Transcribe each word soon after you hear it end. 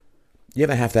You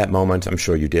ever have that moment, I'm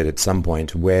sure you did at some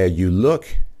point, where you look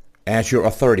at your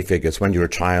authority figures when you're a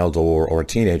child or a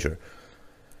teenager,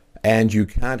 and you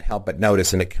can't help but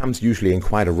notice, and it comes usually in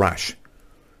quite a rush,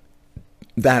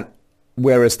 that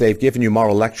whereas they've given you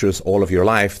moral lectures all of your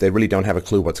life, they really don't have a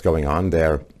clue what's going on.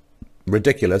 They're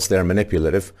ridiculous, they're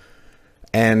manipulative,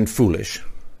 and foolish.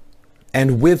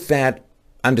 And with that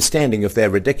understanding of their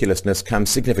ridiculousness comes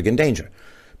significant danger.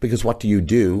 Because what do you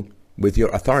do with your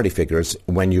authority figures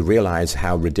when you realize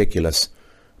how ridiculous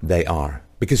they are?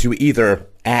 Because you either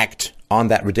act on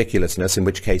that ridiculousness, in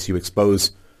which case you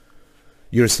expose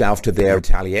yourself to their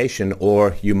retaliation,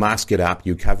 or you mask it up,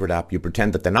 you cover it up, you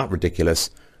pretend that they're not ridiculous,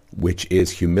 which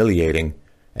is humiliating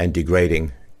and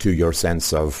degrading to your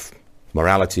sense of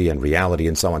morality and reality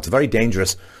and so on. It's a very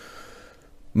dangerous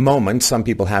moment. Some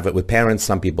people have it with parents,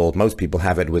 most people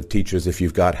have it with teachers if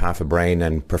you've got half a brain,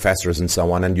 and professors and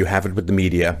so on, and you have it with the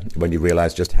media when you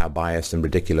realize just how biased and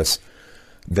ridiculous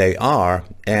they are.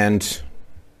 And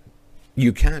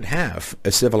you can't have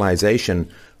a civilization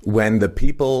when the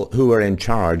people who are in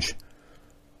charge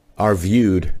are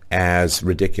viewed as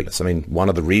ridiculous. I mean, one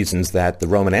of the reasons that the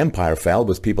Roman Empire fell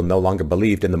was people no longer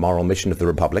believed in the moral mission of the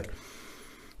Republic.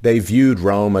 They viewed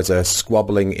Rome as a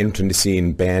squabbling,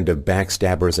 internecine band of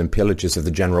backstabbers and pillagers of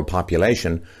the general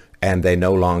population, and they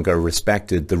no longer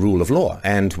respected the rule of law.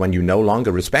 And when you no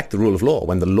longer respect the rule of law,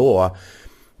 when the law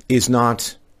is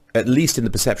not, at least in the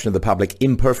perception of the public,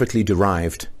 imperfectly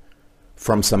derived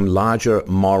from some larger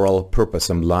moral purpose,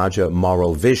 some larger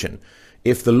moral vision,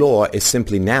 if the law is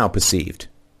simply now perceived,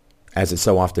 as it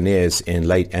so often is in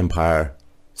late empire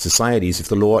societies, if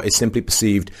the law is simply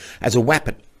perceived as a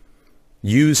weapon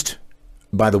used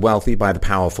by the wealthy, by the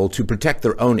powerful, to protect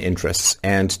their own interests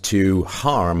and to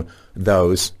harm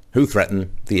those who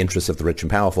threaten the interests of the rich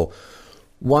and powerful,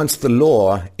 once the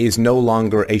law is no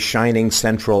longer a shining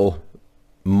central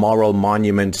moral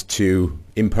monument to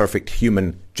imperfect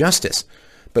human justice,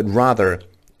 but rather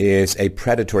is a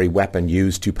predatory weapon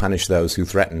used to punish those who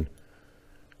threaten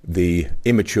the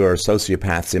immature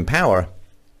sociopaths in power,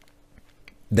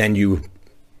 then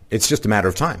it's just a matter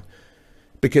of time.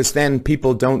 Because then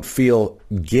people don't feel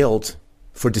guilt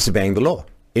for disobeying the law.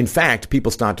 In fact,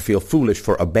 people start to feel foolish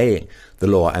for obeying the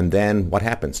law. And then what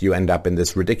happens? You end up in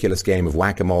this ridiculous game of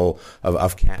whack-a-mole,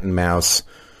 of cat and mouse,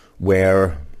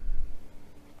 where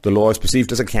the law is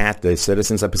perceived as a cat, the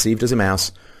citizens are perceived as a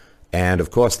mouse, and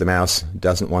of course the mouse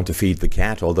doesn't want to feed the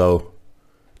cat, although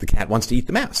the cat wants to eat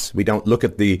the mouse. We don't look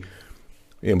at we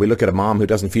look at a mom who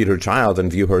doesn't feed her child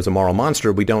and view her as a moral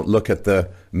monster. We don't look at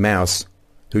the mouse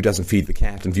who doesn't feed the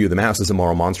cat and view the mouse as a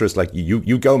moral monster. It's like,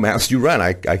 you go, mouse, you run.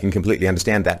 I can completely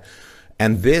understand that.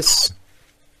 And this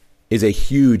is a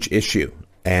huge issue.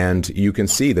 And you can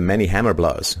see the many hammer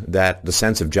blows that the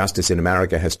sense of justice in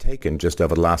America has taken just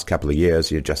over the last couple of years.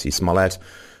 Jussie Smollett,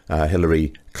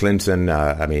 Hillary Clinton,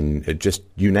 just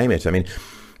you name it. I mean,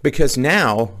 because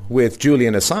now with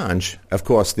Julian Assange, of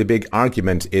course, the big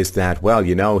argument is that, well,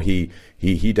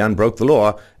 he done broke the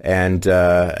law, and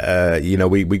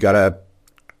we got to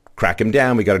crack him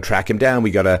down, we got to track him down,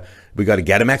 we got to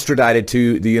get him extradited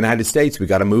to the United States, we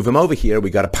got to move him over here,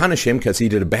 we got to punish him because he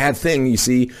did a bad thing. You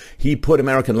see, he put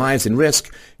American lives in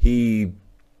risk, he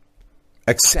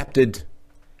accepted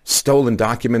stolen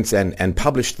documents and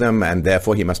published them, and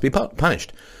therefore he must be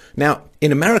punished. Now,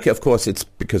 in America, of course, it's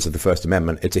because of the First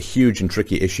Amendment, it's a huge and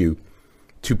tricky issue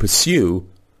to pursue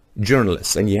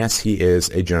journalists. And yes, he is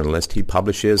a journalist. He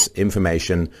publishes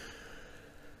information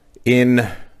in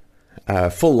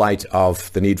full light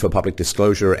of the need for public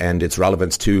disclosure and its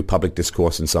relevance to public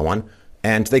discourse and so on.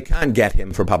 And they can't get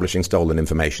him for publishing stolen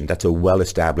information. That's a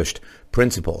well-established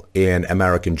principle in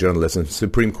American journalism. The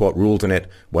Supreme Court ruled on it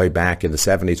way back in the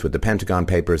 70s with the Pentagon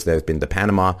Papers. There's been the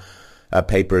Panama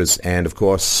Papers. And, of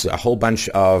course, a whole bunch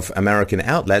of American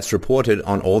outlets reported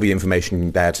on all the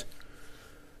information that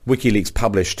WikiLeaks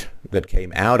published that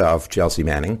came out of Chelsea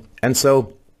Manning. And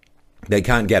so they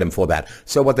can't get him for that.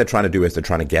 So what they're trying to do is they're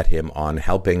trying to get him on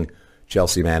helping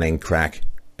Chelsea Manning crack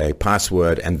a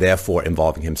password and therefore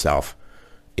involving himself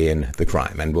in the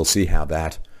crime. And we'll see how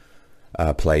that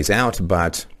plays out.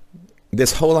 But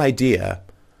this whole idea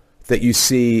that you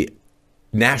see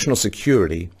national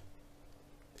security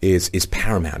is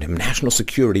paramount. And national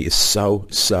security is so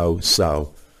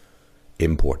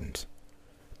important.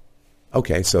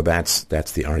 Okay, so that's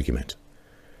the argument.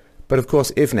 But of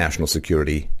course, if national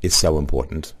security is so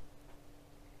important,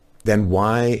 then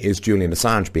why is Julian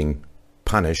Assange being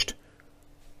punished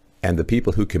and the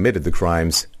people who committed the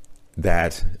crimes,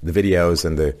 that the videos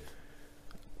and the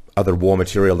other war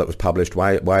material that was published,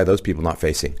 why are those people not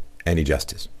facing any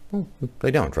justice? Well,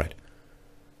 they don't, right?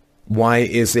 Why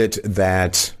is it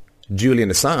that Julian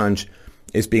Assange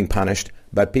is being punished,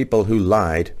 but people who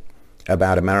lied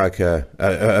about America,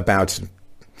 about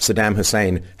Saddam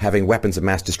Hussein having weapons of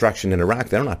mass destruction in Iraq,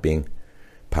 they're not being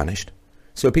punished.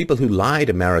 So people who lied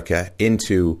America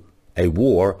into a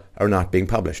war are not being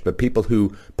published, but people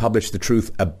who publish the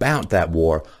truth about that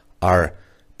war are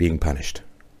being punished.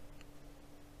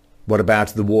 What about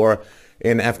the war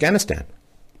in Afghanistan?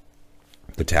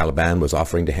 The Taliban was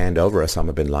offering to hand over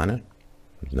Osama bin Laden.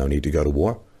 There's no need to go to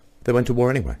war. They went to war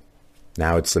anyway.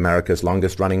 Now it's America's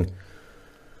longest running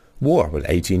war, with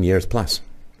 18 years plus.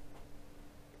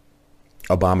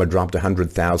 Obama dropped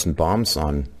 100,000 bombs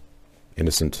on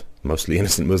mostly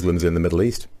innocent Muslims in the Middle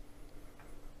East.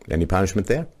 Any punishment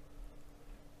there?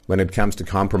 When it comes to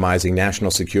compromising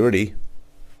national security,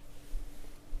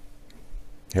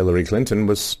 Hillary Clinton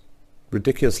was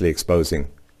ridiculously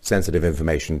exposing sensitive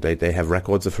information. They have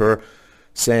records of her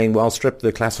saying, well, strip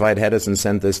the classified headers and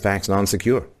send this fax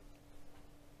non-secure.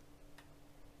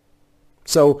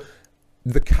 So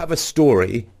the cover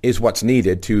story is what's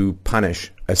needed to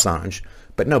punish Assange,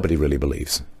 but nobody really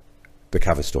believes the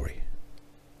cover story.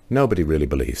 Nobody really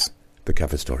believes the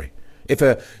cover story.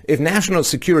 If national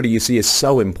security, you see, is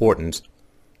so important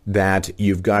that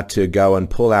you've got to go and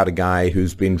pull out a guy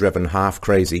who's been driven half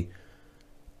crazy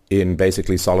in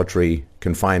basically solitary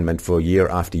confinement for year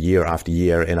after year after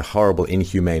year in a horrible,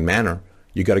 inhumane manner,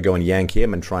 you've got to go and yank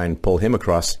him and try and pull him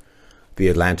across the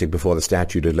Atlantic before the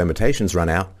statute of limitations run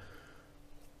out.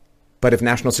 But if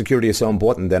national security is so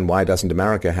important, then why doesn't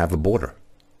America have a border?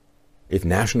 If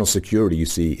national security, you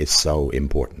see, is so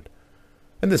important.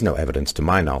 And there's no evidence, to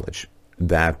my knowledge,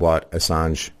 that what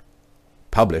Assange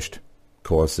published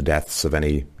caused the deaths of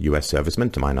any U.S.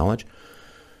 servicemen, to my knowledge.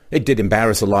 It did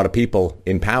embarrass a lot of people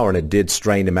in power, and it did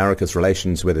strain America's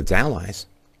relations with its allies,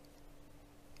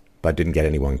 but didn't get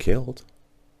anyone killed.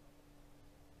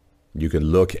 You can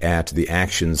look at the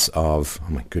actions of,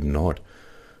 oh my good Lord,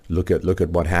 look at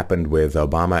what happened with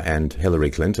Obama and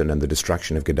Hillary Clinton and the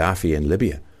destruction of Gaddafi in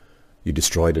Libya. You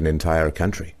destroyed an entire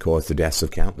country, caused the deaths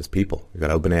of countless people. You've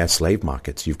got open-air slave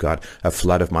markets. You've got a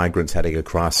flood of migrants heading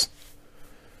across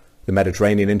the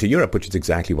Mediterranean into Europe, which is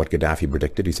exactly what Gaddafi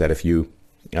predicted. He said, if you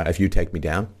take me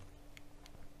down,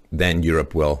 then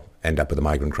Europe will end up with a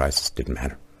migrant crisis. Didn't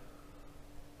matter.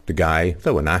 The guy,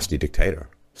 though a nasty dictator,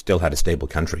 still had a stable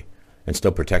country and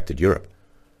still protected Europe.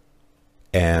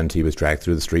 And he was dragged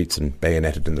through the streets and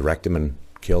bayoneted in the rectum and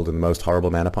killed in the most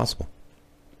horrible manner possible.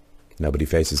 Nobody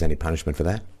faces any punishment for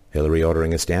that. Hillary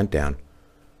ordering a stand down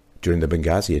during the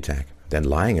Benghazi attack, then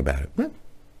lying about it. Well,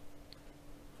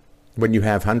 when you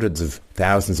have hundreds of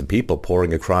thousands of people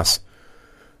pouring across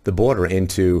the border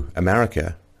into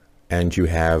America, and you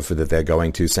have that they're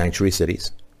going to sanctuary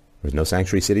cities. There's no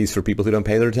sanctuary cities for people who don't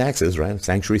pay their taxes, right?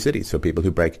 Sanctuary cities for people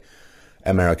who break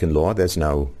American law. There's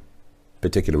no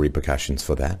particular repercussions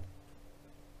for that.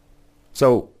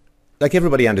 So, like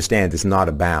everybody understands, it's not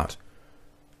about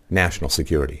national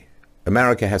security.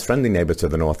 America has friendly neighbors to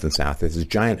the north and south. There's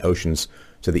giant oceans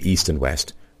to the east and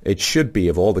west. It should be,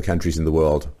 of all the countries in the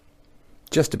world,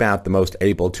 just about the most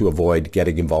able to avoid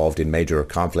getting involved in major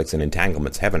conflicts and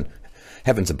entanglements.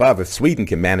 Heavens above, if Sweden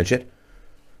can manage it,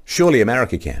 surely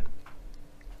America can.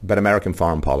 But American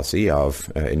foreign policy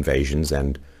of invasions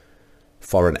and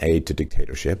foreign aid to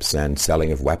dictatorships and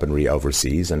selling of weaponry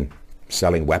overseas and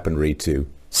selling weaponry to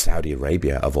Saudi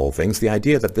Arabia, of all things, the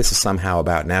idea that this is somehow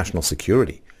about national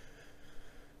security,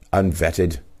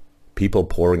 unvetted people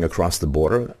pouring across the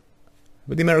border,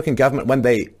 with the American government,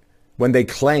 when they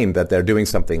claim that they're doing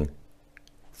something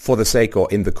for the sake or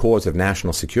in the cause of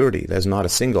national security, there's not a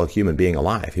single human being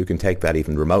alive who can take that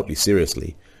even remotely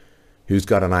seriously, who's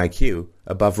got an IQ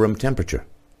above room temperature.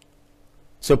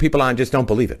 So people just don't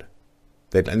believe it.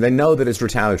 And they know that it's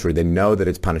retaliatory. They know that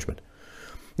it's punishment.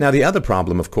 Now, the other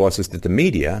problem, of course, is that the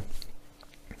media,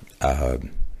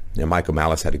 Michael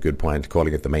Malice had a good point,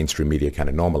 calling it the mainstream media kind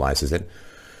of normalizes it.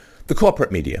 The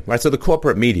corporate media, right? So the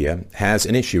corporate media has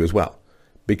an issue as well.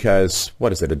 Because,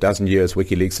 what is it, a dozen years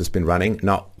WikiLeaks has been running,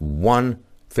 not one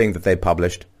thing that they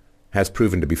published has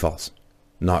proven to be false.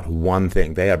 Not one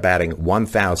thing. They are batting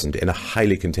 1,000 in a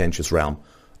highly contentious realm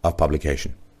of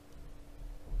publication.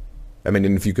 I mean,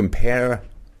 and if you compare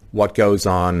what goes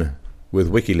on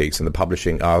with WikiLeaks and the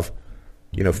publishing of,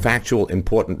 factual,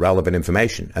 important, relevant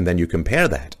information, and then you compare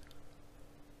that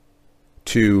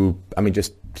to,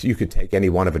 you could take any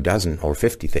one of a dozen or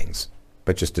 50 things,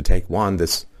 but just to take one,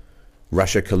 this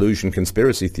Russia collusion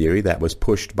conspiracy theory that was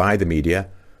pushed by the media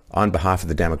on behalf of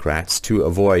the Democrats to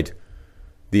avoid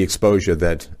the exposure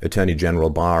that Attorney General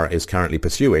Barr is currently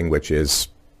pursuing, which is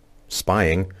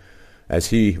spying, as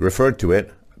he referred to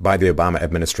it, by the Obama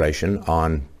administration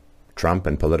on Trump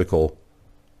and political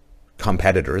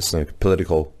competitors,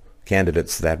 political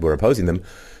candidates that were opposing them,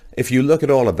 if you look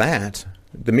at all of that,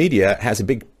 the media has a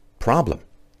big problem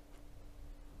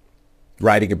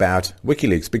writing about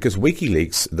WikiLeaks, because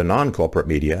WikiLeaks, the non-corporate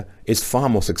media, is far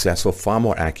more successful, far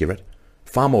more accurate,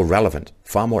 far more relevant,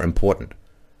 far more important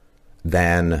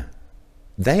than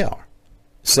they are.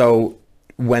 So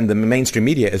when the mainstream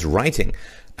media is writing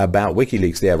about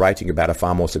WikiLeaks, they are writing about a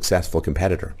far more successful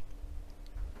competitor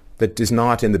that is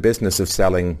not in the business of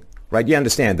selling, right? You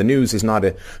understand, the news is not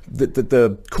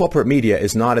the corporate media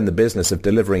is not in the business of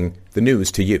delivering the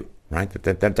news to you, right?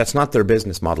 That's not their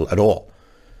business model at all.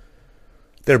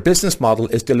 Their business model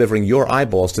is delivering your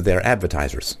eyeballs to their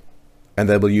advertisers. And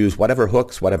they will use whatever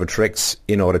hooks, whatever tricks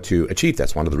in order to achieve.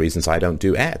 That's one of the reasons I don't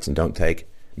do ads and don't take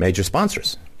major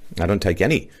sponsors. I don't take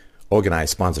any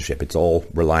organized sponsorship. It's all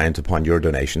reliant upon your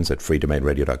donations at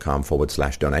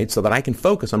freedomainradio.com/donate so that I can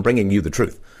focus on bringing you the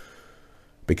truth.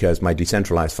 Because my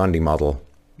decentralized funding model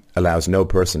allows no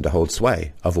person to hold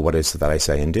sway over what it is that I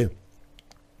say and do.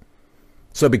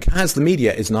 So because the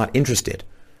media is not interested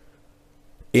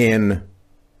in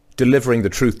delivering the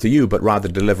truth to you, but rather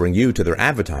delivering you to their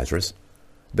advertisers,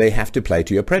 they have to play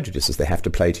to your prejudices. They have to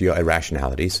play to your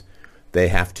irrationalities. They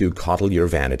have to coddle your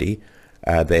vanity.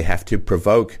 They have to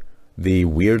provoke the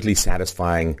weirdly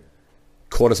satisfying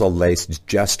cortisol-laced,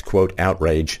 just quote,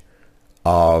 outrage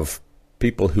of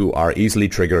people who are easily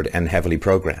triggered and heavily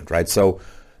programmed, right? So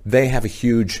they have a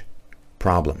huge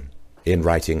problem in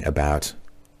writing about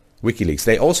WikiLeaks.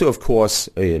 They also, of course,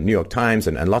 New York Times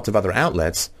and lots of other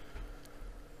outlets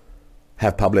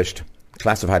have published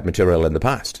classified material in the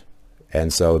past.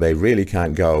 And so they really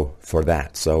can't go for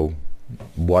that. So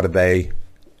how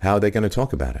are they going to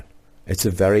talk about it? It's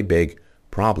a very big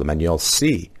problem. And you'll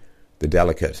see the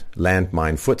delicate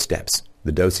landmine footsteps,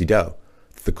 the do-si-do,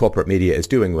 the corporate media is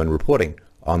doing when reporting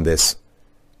on this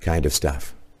kind of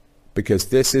stuff. Because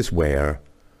this is where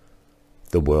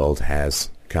the world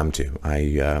has come to.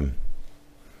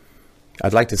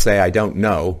 I'd like to say I don't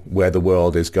know where the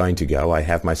world is going to go. I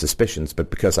have my suspicions, but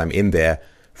because I'm in there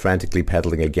frantically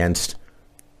pedaling against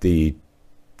the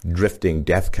drifting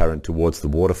death current towards the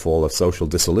waterfall of social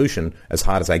dissolution as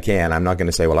hard as I can, I'm not going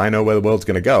to say, well, I know where the world's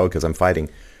going to go, because I'm fighting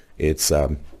its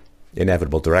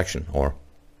inevitable direction, or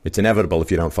it's inevitable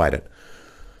if you don't fight it.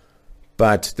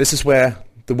 But this is where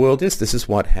the world is. This is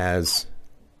what has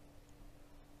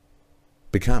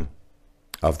become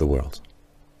of the world,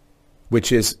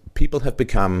 which is people have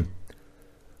become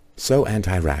so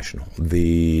anti-rational.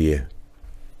 The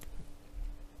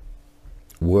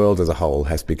world as a whole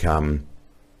has become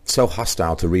so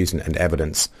hostile to reason and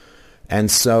evidence,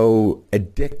 and so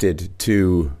addicted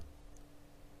to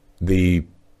the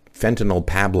fentanyl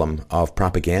pablum of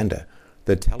propaganda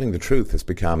that telling the truth has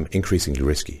become increasingly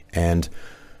risky. And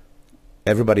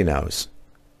everybody knows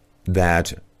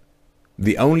that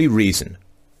the only reason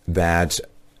that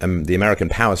the American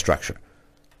power structure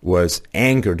was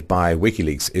angered by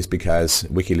WikiLeaks is because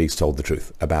WikiLeaks told the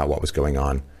truth about what was going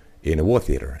on in a war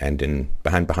theater and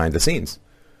behind the scenes.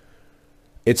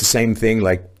 It's the same thing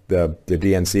like the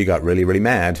DNC got really, really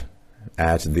mad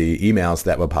at the emails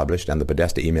that were published and the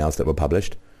Podesta emails that were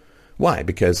published. Why?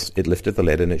 Because it lifted the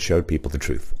lid and it showed people the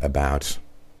truth about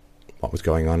what was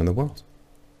going on in the world.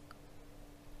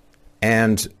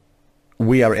 And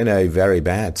we are in a very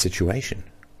bad situation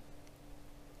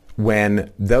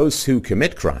when those who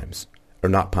commit crimes are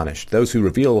not punished. Those who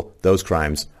reveal those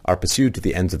crimes are pursued to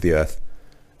the ends of the earth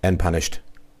and punished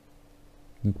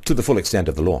to the full extent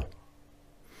of the law.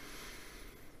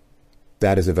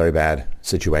 That is a very bad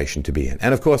situation to be in.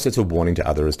 And of course, it's a warning to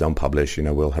others: don't publish,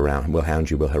 we'll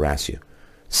hound you, we'll harass you.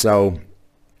 So,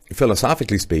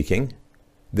 philosophically speaking,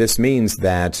 this means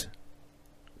that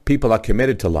people are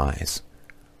committed to lies.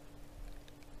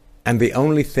 And the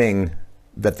only thing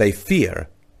that they fear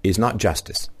is not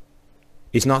justice.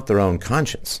 It's not their own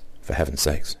conscience, for heaven's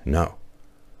sakes, no.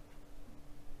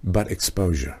 But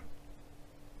exposure.